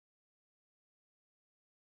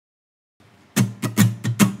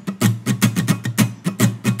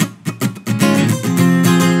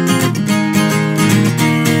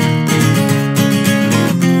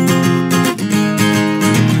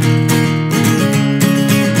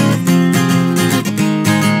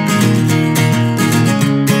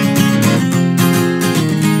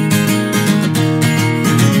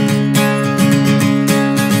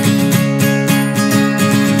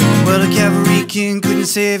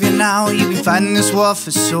save you now. You've been fighting this war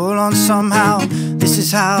for so long somehow. This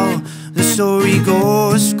is how the story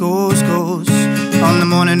goes. On the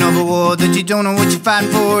morning of a war that you don't know what you're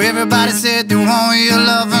fighting for, everybody said they want your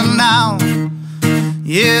loving now.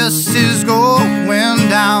 Yes, it's going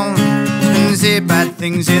down. And they say bad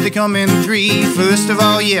things, yeah, they come in three. First of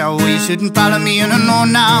all, yeah, well, you shouldn't follow me in a no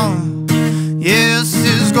now. Yes,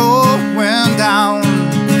 it's going down,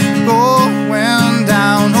 going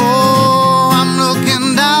down. Oh, I'm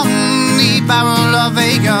looking down the barrel of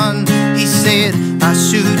a gun. He said, I'll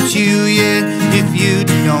shoot you, yeah, if you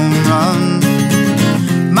don't run.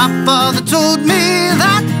 My father told me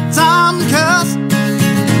that I'm cursed.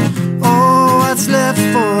 Oh, what's left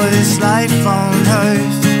for this life on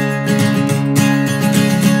earth?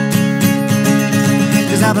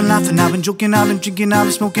 Cause I've been laughing, I've been joking, I've been drinking, I've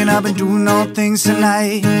been smoking, I've been doing all things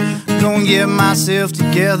tonight. Gonna get myself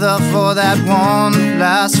together for that one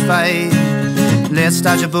last fight. Let's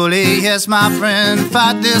dodge a bullet, yes my friend.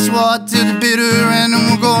 Fight this war to the bitter end, and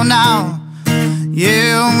we'll go now.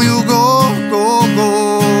 Yeah, we'll go.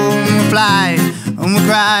 We'll fly, and we'll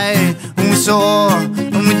cry, and we soar,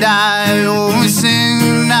 and we die. Oh, we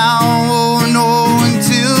sing now, oh no,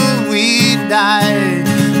 until we die,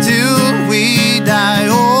 till we die.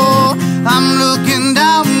 Oh, I'm looking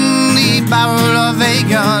down the barrel of a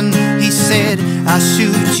gun. He said, I'll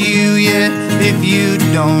shoot you, yeah, if you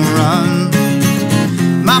don't run.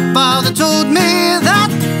 My father told me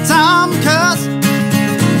that I'm cursed.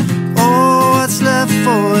 Oh, what's left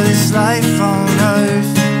for this life on earth?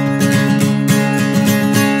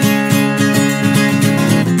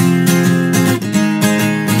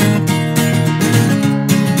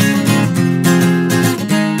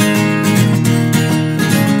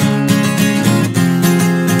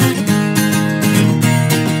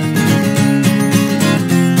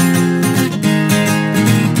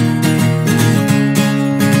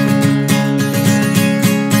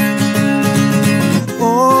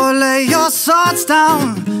 Swords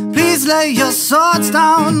down, please lay your swords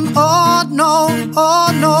down. Oh no, oh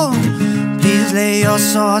no. Please lay your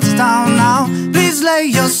swords down now. Please lay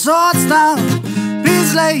your swords down.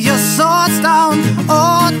 Please lay your swords down.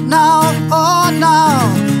 Oh now, oh now.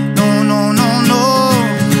 No, no, no, no.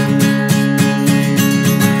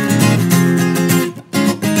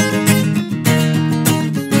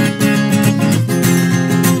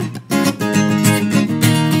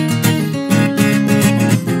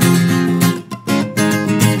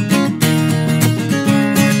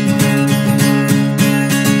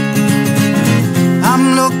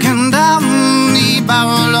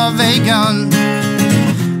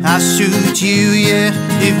 I'll shoot you, yeah,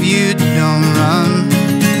 if you don't run.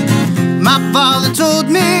 My father told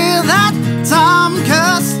me that I'm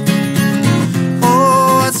cursed.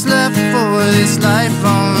 Oh, what's left for this life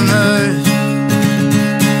on